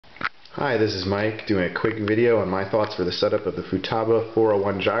Hi, this is Mike doing a quick video on my thoughts for the setup of the Futaba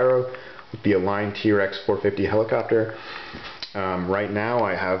 401 gyro with the Align TRX 450 helicopter. Right now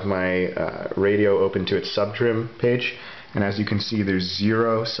I have my radio open to its subtrim page, and as you can see there's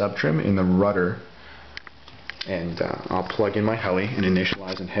 0 subtrim in the rudder. And I'll plug in my heli and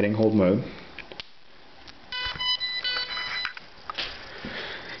initialize in heading hold mode.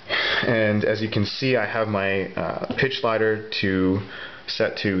 And as you can see, I have my pitch slider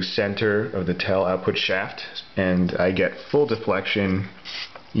set to center of the tail output shaft, and I get full deflection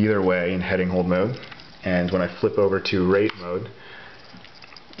either way in heading hold mode. And when I flip over to rate mode,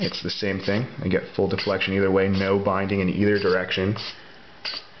 it's the same thing. I get full deflection either way, no binding in either direction.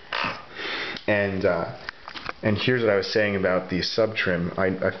 And here's what I was saying about the subtrim.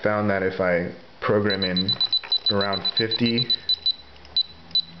 I found that if I program in around 50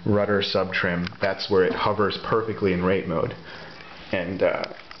 rudder subtrim, that's where it hovers perfectly in rate mode. And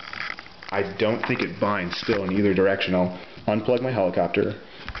I don't think it binds still in either direction. I'll unplug my helicopter,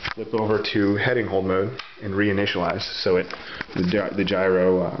 flip over to heading hold mode, and reinitialize so the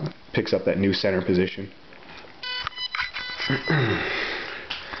gyro picks up that new center position.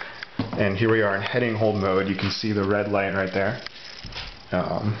 And here we are in heading hold mode. You can see the red light right there.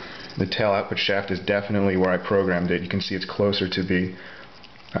 The tail output shaft is definitely where I programmed it. You can see it's closer to the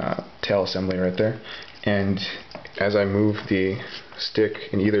tail assembly right there. And as I move the stick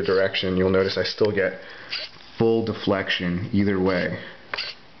in either direction, you'll notice I still get full deflection either way,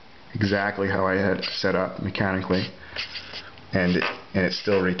 exactly how I had set up mechanically, and it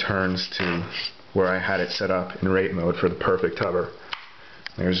still returns to where I had it set up in rate mode for the perfect hover.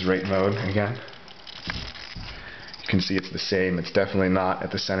 There's rate mode again. You can see it's the same. It's definitely not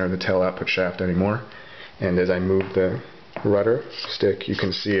at the center of the tail output shaft anymore. And as I move the rudder stick, you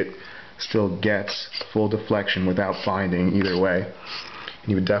can see it still gets full deflection without binding either way. And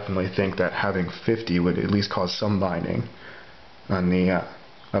you would definitely think that having 50 would at least cause some binding on the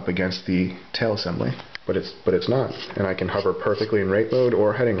up against the tail assembly, but it's not. And I can hover perfectly in rate mode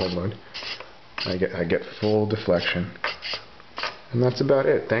or heading hold mode. I get full deflection. And that's about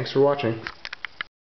it. Thanks for watching.